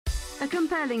A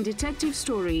compelling detective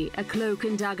story, a cloak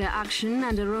and dagger action,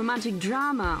 and a romantic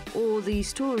drama, all these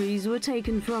stories were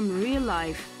taken from real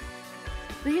life.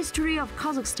 The history of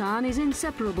Kazakhstan is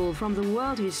inseparable from the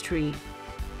world history.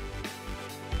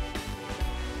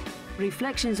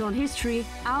 Reflections on history,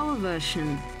 our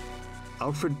version.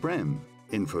 Alfred Brehm,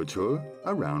 info tour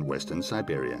around Western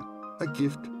Siberia. A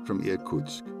gift from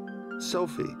Irkutsk.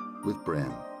 Selfie with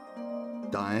Brehm.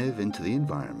 Dive into the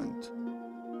environment.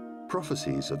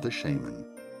 Prophecies of the shaman.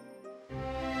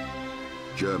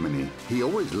 Germany. He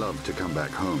always loved to come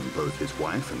back home. Both his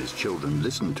wife and his children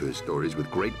listened to his stories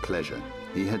with great pleasure.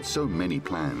 He had so many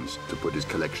plans to put his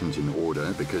collections in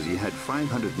order because he had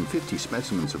 550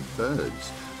 specimens of birds,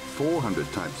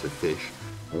 400 types of fish,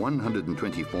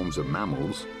 120 forms of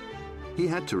mammals. He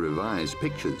had to revise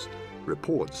pictures,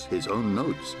 reports, his own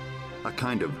notes, a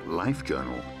kind of life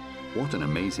journal. What an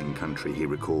amazing country, he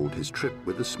recalled his trip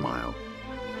with a smile.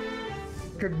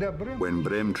 When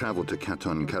Brehm traveled to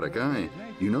Caton Karagai,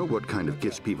 you know what kind of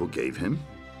gifts people gave him?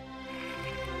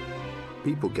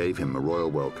 People gave him a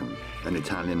royal welcome, an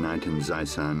Italian night in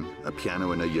Zaisan, a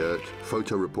piano in a yurt,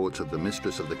 photo reports of the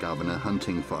mistress of the governor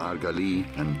hunting for argali,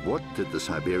 and what did the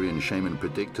Siberian shaman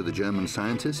predict to the German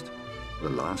scientist? The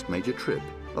last major trip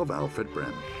of Alfred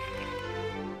Brehm.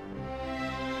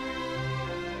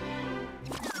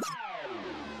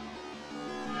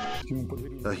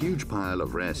 A huge pile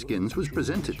of rare skins was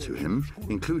presented to him,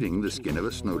 including the skin of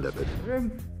a snow leopard.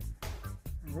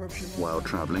 While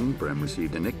traveling, Brehm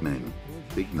received a nickname,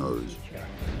 Big Nose.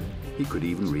 He could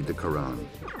even read the Quran.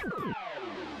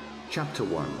 Chapter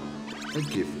 1. A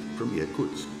gift from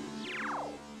Irkutsk.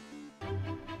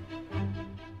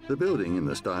 The building in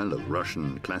the style of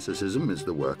Russian classicism is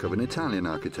the work of an Italian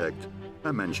architect.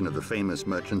 A mansion of the famous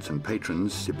merchants and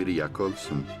patrons,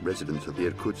 Siberiakovs, and residents of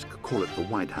Irkutsk call it the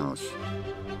White House.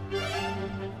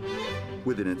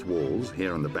 Within its walls,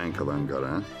 here on the bank of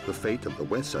Angara, the fate of the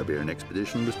West Siberian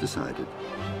expedition was decided.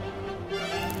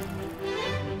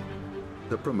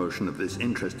 The promotion of this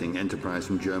interesting enterprise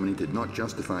from Germany did not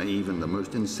justify even the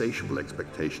most insatiable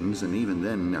expectations, and even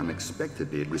then,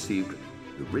 unexpectedly, it received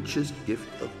the richest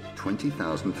gift of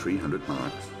 20,300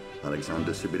 marks.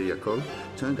 Alexander Siberiakov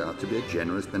turned out to be a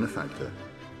generous benefactor.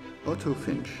 Otto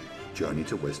Finch, Journey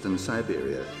to Western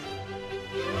Siberia.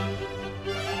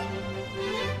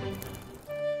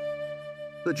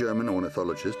 The German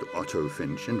ornithologist Otto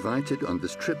Finch invited on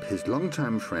this trip his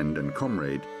longtime friend and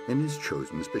comrade in his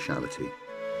chosen speciality.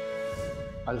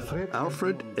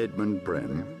 Alfred Edmund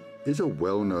Brehm is a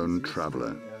well-known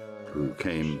traveler who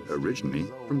came originally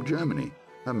from Germany,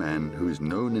 a man who is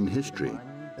known in history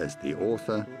as the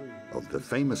author of the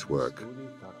famous work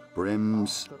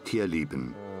Brehm's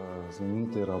Tierleben.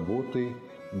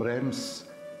 Brehm's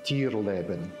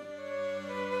Tierleben.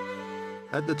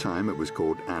 At the time it was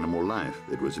called Animal Life.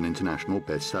 It was an international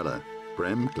bestseller.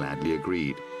 Brehm gladly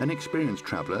agreed. An experienced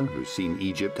traveler who's seen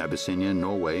Egypt, Abyssinia,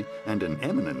 Norway, and an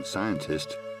eminent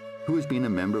scientist who has been a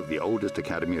member of the oldest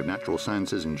Academy of Natural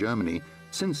Sciences in Germany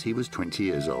since he was 20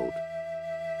 years old.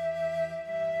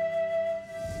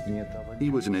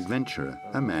 He was an adventurer,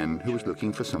 a man who was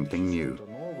looking for something new.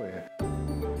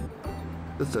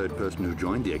 The third person who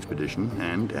joined the expedition,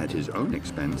 and at his own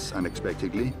expense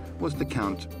unexpectedly, was the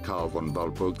Count Karl von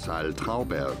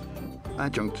Walburg-Zeil-Trauberg,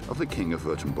 adjunct of the King of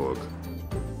Württemberg.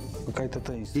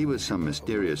 He was some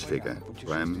mysterious figure.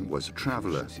 Brehm was a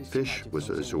traveler. Fish was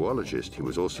a zoologist. He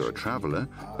was also a traveler,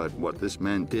 but what this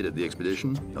man did at the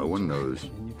expedition, no one knows.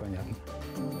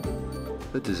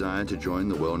 The desire to join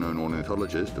the well-known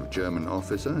ornithologist of German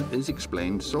officer is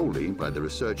explained solely by the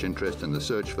research interest in the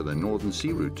search for the northern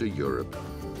sea route to Europe.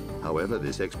 However,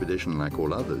 this expedition, like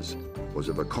all others, was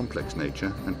of a complex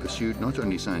nature and pursued not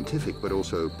only scientific but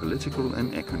also political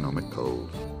and economic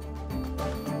goals.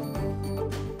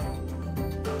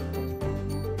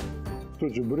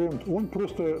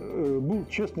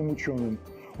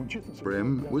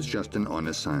 Brehm was just an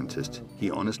honest scientist. He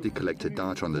honestly collected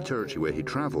data on the territory where he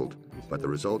traveled, but the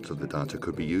results of the data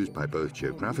could be used by both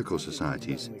geographical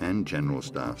societies and general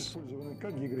staffs.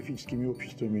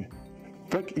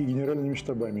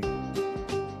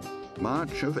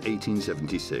 March of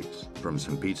 1876. From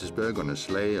St. Petersburg on a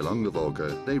sleigh along the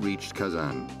Volga, they reached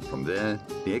Kazan. From there,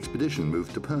 the expedition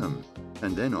moved to Perm,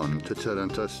 and then on to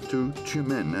Tarantas, to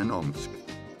Tyumen and Omsk.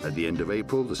 At the end of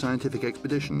April, the scientific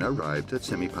expedition arrived at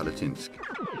Semipalatinsk.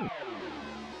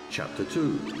 Chapter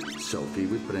 2. Selfie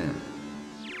with Brehm.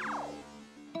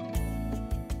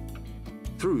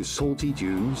 Through salty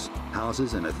dunes,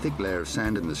 houses and a thick layer of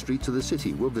sand in the streets of the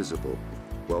city were visible.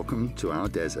 Welcome to our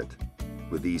desert.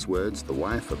 With these words, the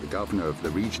wife of the governor of the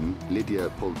region,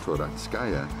 Lydia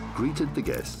Poltoratskaya, greeted the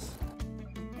guests.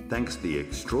 Thanks to the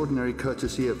extraordinary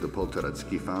courtesy of the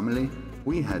Poltoratsky family,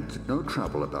 we had no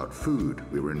trouble about food.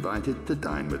 We were invited to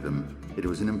dine with them. It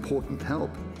was an important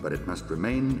help, but it must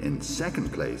remain in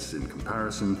second place in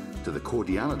comparison to the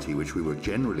cordiality which we were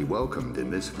generally welcomed in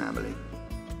this family.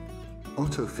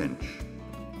 Otto Finch,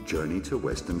 Journey to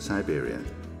Western Siberia.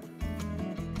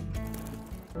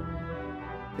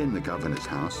 In the governor's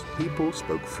house, people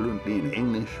spoke fluently in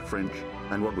English, French,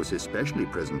 and what was especially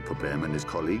present for Brehm and his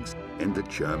colleagues, in the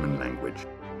German language.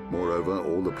 Moreover,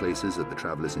 all the places that the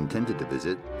travelers intended to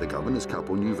visit, the governor's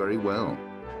couple knew very well.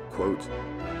 Quote,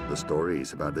 "The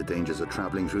stories about the dangers of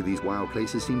traveling through these wild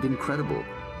places seemed incredible,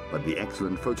 but the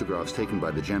excellent photographs taken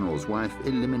by the general's wife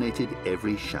eliminated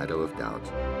every shadow of doubt."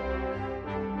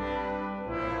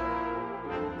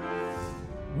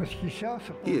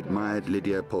 He admired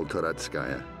Lydia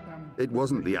Poltoratskaya. It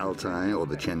wasn't the Altai or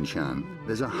the Chenchan.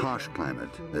 There's a harsh climate,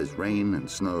 there's rain and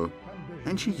snow,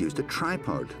 and she used a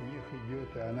tripod.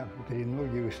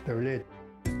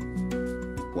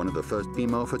 One of the first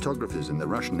female photographers in the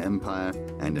Russian Empire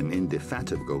and an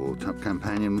indefatigable top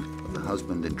companion of the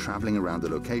husband in traveling around the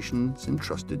locations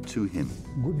entrusted to him.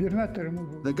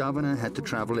 The governor had to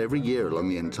travel every year along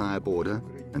the entire border,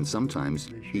 and sometimes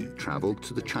he traveled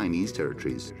to the Chinese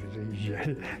territories.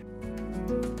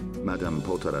 Madame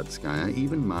Poltoratskaya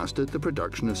even mastered the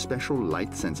production of special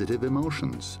light-sensitive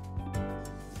emulsions.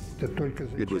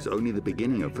 It was only the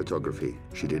beginning of photography.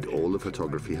 She did all the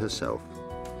photography herself.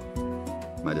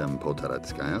 Madame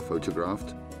Poltoratskaya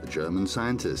photographed the German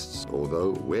scientists,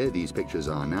 although where these pictures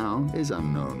are now is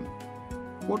unknown.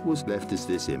 What was left is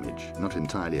this image, not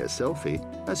entirely a selfie,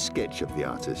 a sketch of the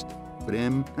artist,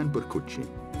 Brehm and Burkucci.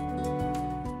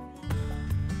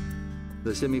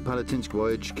 The Semipalatinsk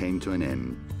voyage came to an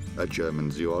end. A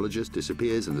German zoologist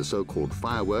disappears in the so-called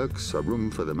fireworks, a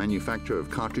room for the manufacture of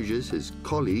cartridges. His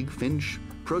colleague, Finch,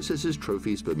 processes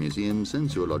trophies for museums and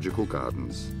zoological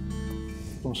gardens.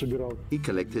 He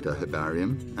collected a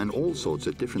herbarium and all sorts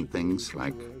of different things,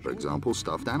 like, for example,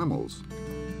 stuffed animals.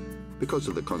 Because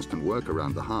of the constant work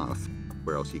around the hearth,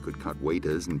 where else he could cut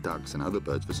waders and ducks and other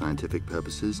birds for scientific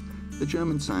purposes, the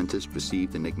German scientist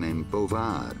received the nickname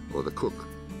Bovard, or the cook.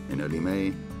 In early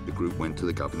May, the group went to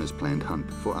the governor's planned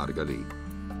hunt for argali.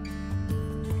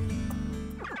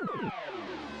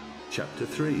 Chapter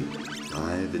 3.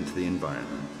 Dive into the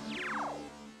environment.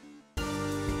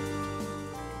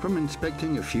 From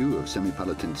inspecting a few of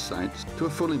Semipalatinsk's sites to a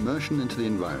full immersion into the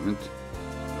environment.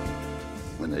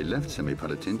 When they left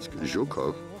Semipalatinsk,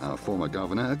 Zhukov, our former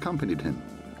governor, accompanied him.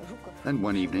 And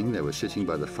one evening they were sitting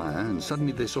by the fire, and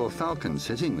suddenly they saw a falcon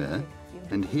sitting there,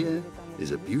 and here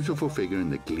is a beautiful figure in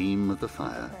the gleam of the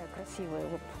fire.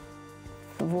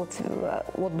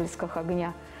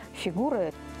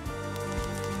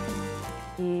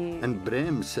 And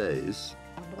Brehm says,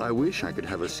 "I wish I could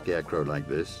have a scarecrow like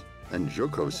this." And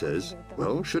Zhukov says,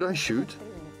 "Well, should I shoot?"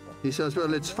 He says,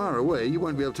 "Well, it's far away. You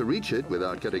won't be able to reach it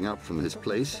without getting up from his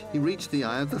place." He reached the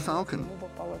eye of the falcon.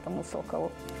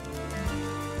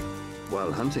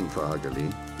 While hunting for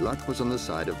argali, luck was on the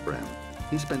side of Brehm.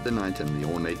 He spent the night in the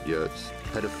ornate yurts,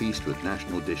 had a feast with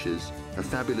national dishes, a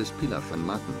fabulous pilaf and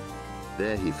mutton.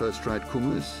 There he first tried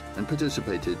kumus and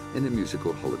participated in a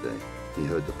musical holiday. He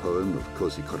heard the poem of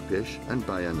Kosi Korpesh and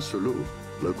Bayan Sulu,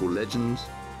 local legends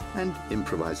and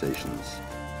improvisations.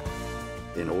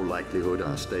 In all likelihood,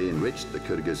 our stay enriched the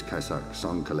Kyrgyz-Kazakh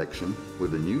song collection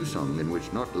with a new song in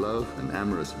which not love and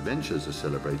amorous ventures are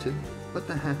celebrated, but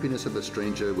the happiness of a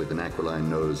stranger with an aquiline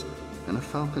nose and a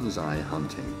falcon's eye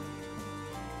hunting.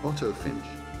 Otto Finch,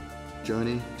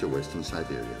 Journey to Western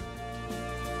Siberia.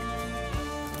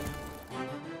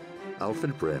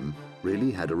 Alfred Brehm really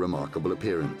had a remarkable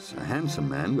appearance, a handsome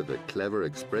man with a clever,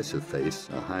 expressive face,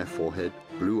 a high forehead,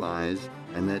 blue eyes,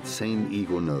 and that same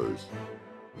eagle nose.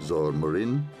 Zor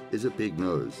Murin is a big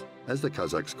nose, as the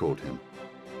Kazakhs called him.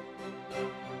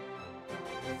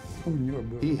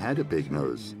 He had a big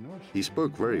nose. He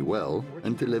spoke very well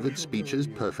and delivered speeches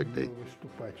perfectly.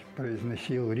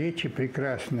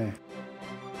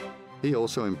 He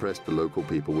also impressed the local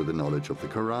people with the knowledge of the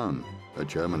Quran. A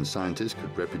German scientist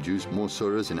could reproduce more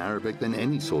surahs in Arabic than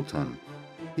any sultan.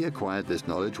 He acquired this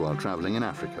knowledge while traveling in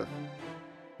Africa.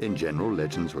 In general,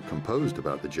 legends were composed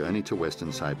about the journey to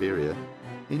Western Siberia.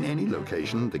 In any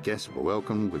location, the guests were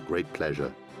welcomed with great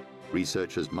pleasure.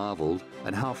 Researchers marveled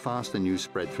at how fast the news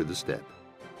spread through the steppe.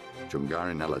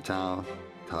 Chungarin Alatau,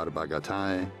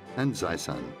 Tarbagatai, and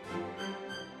Zaisan.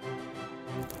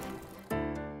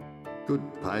 Good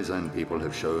Paisan people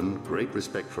have shown great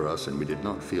respect for us, and we did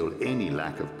not feel any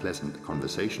lack of pleasant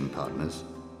conversation partners.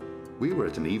 We were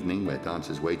at an evening where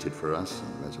dancers waited for us.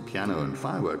 There's a piano and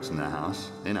fireworks in the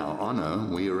house. In our honor,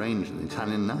 we arranged an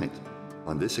Italian night.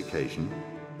 On this occasion,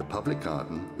 the public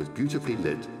garden was beautifully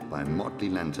lit by motley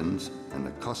lanterns, and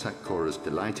the Cossack chorus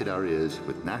delighted our ears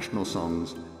with national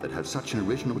songs that have such an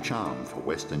original charm for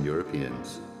Western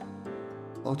Europeans.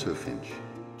 Otto Finch,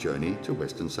 Journey to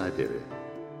Western Siberia.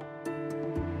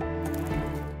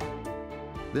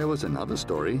 There was another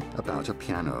story about a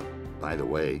piano. By the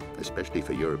way, especially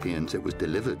for Europeans, it was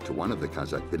delivered to one of the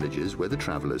Kazakh villages where the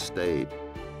travelers stayed.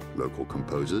 Local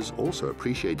composers also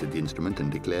appreciated the instrument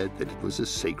and declared that it was a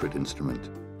sacred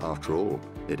instrument. After all,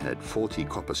 it had 40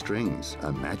 copper strings,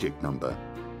 a magic number.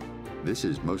 This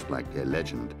is most likely a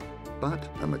legend, but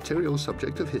a material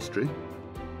subject of history.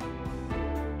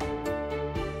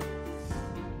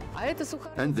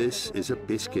 And this is a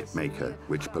biscuit maker,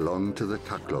 which belonged to the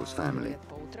Kaklov's family.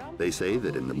 They say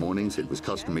that in the mornings it was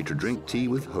customary to drink tea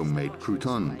with homemade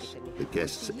croutons. The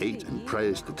guests ate and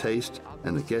praised the taste,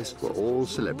 and the guests were all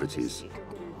celebrities.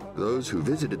 Those who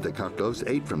visited the Kaklovs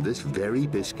ate from this very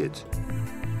biscuit.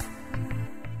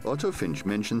 Otto Finch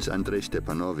mentions Andrei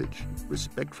Stepanovich.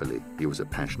 Respectfully, he was a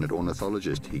passionate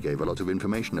ornithologist. He gave a lot of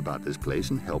information about this place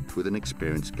and helped with an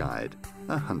experienced guide,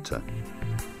 a hunter.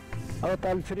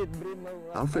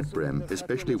 Alfred Brehm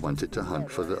especially wanted to hunt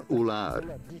for the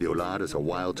ular. The ular is a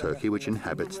wild turkey which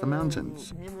inhabits the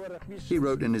mountains. He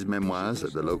wrote in his memoirs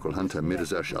that the local hunter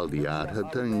Mistress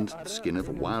had turned the skin of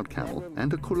a wild camel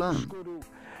and a kulan.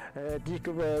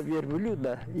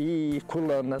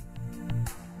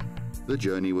 The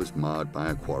journey was marred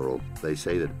by a quarrel. They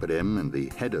say that Brehm and the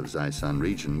head of Zaisan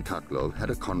region, Kaklov,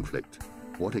 had a conflict.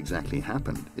 What exactly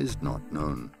happened is not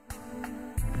known.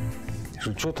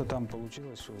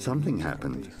 Something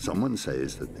happened. Someone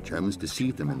says that the Germans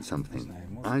deceived them in something.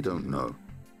 I don't know.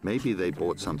 Maybe they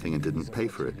bought something and didn't pay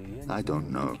for it. I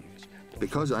don't know.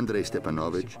 Because Andrei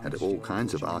Stepanovich had all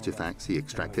kinds of artifacts, he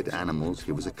extracted animals,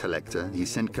 he was a collector, he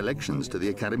sent collections to the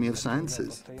Academy of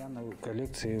Sciences.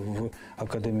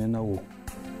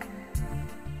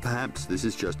 Perhaps this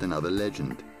is just another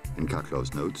legend. In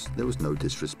Kaklov's notes, there was no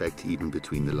disrespect even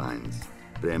between the lines.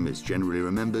 Brehm is generally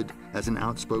remembered as an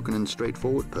outspoken and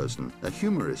straightforward person, a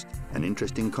humorist, an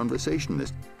interesting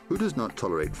conversationalist who does not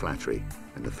tolerate flattery,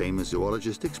 and the famous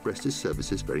zoologist expressed his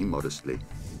services very modestly.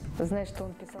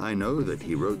 I know that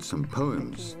he wrote some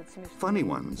poems, funny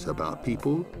ones about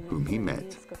people whom he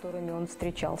met.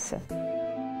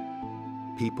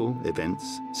 People,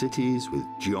 events, cities with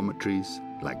geometries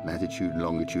like latitude,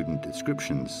 longitude, and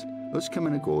descriptions.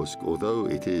 Ust-Kamenogorsk, although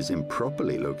it is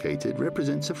improperly located,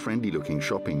 represents a friendly-looking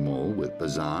shopping mall with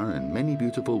bazaar and many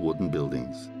beautiful wooden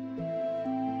buildings.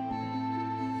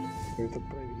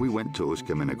 We went to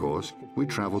Ust-Kamenogorsk, we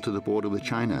traveled to the border with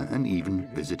China and even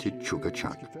visited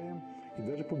Chugachak.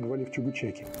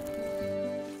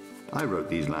 I wrote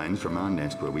these lines from our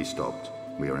nest where we stopped.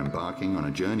 We are embarking on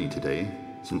a journey today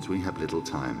since we have little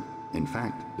time. In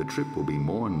fact, the trip will be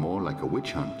more and more like a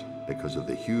witch hunt because of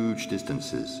the huge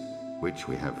distances, which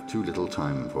we have too little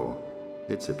time for.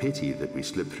 It's a pity that we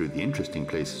slip through the interesting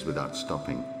places without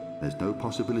stopping. There's no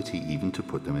possibility even to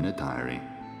put them in a diary.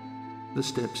 The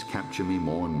steps capture me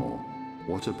more and more.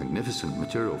 What a magnificent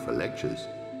material for lectures.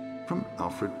 From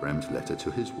Alfred Brehm's letter to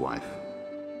his wife.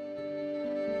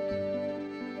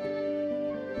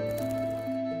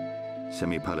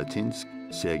 Semipalatinsk,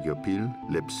 Sergyopil,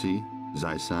 Lepsi,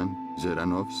 Zaisan,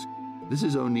 Zeranovsk. This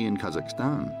is only in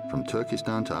Kazakhstan, from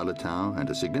Turkestan to Alatau and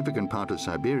a significant part of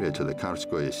Siberia to the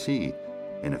Karskoye Sea.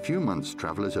 In a few months,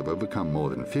 travelers have overcome more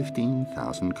than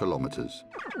 15,000 kilometers.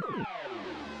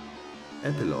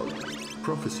 Epilogue,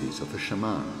 Prophecies of the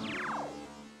Shaman.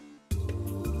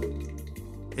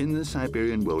 In the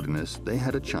Siberian wilderness, they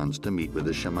had a chance to meet with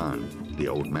a shaman. The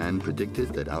old man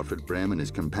predicted that Alfred Brehm and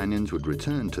his companions would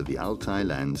return to the Altai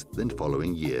lands the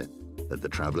following year, that the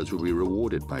travelers would be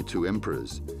rewarded by 2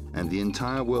 emperors, and the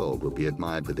entire world would be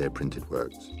admired for their printed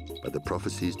works. But the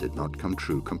prophecies did not come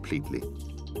true completely.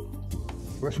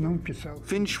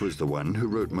 Finch was the one who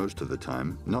wrote most of the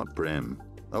time, not Brehm.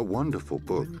 A wonderful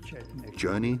book,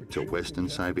 Journey to Western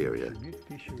Siberia,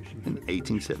 in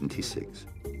 1876.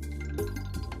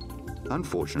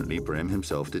 Unfortunately, Brehm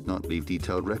himself did not leave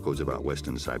detailed records about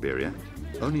Western Siberia.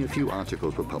 Only a few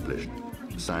articles were published.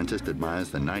 The scientist admires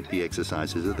the nightly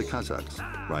exercises of the Kazakhs,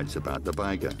 writes about the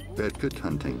baiga, berkut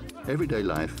hunting, everyday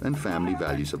life and family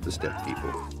values of the steppe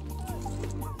people.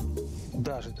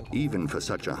 Even for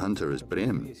such a hunter as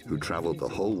Brehm, who traveled the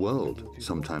whole world,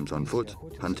 sometimes on foot,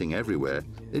 hunting everywhere,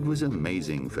 it was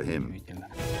amazing for him.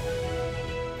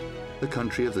 The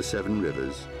country of the 7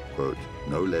 rivers, quote,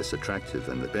 no less attractive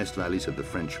than the best valleys of the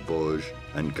French Vosges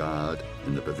and Gard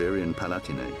and the Bavarian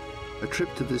Palatinate. A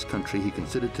trip to this country he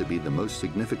considered to be the most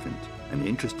significant and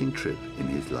interesting trip in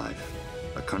his life.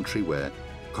 A country where,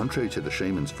 contrary to the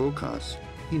shaman's forecasts,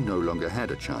 he no longer had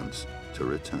a chance to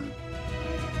return.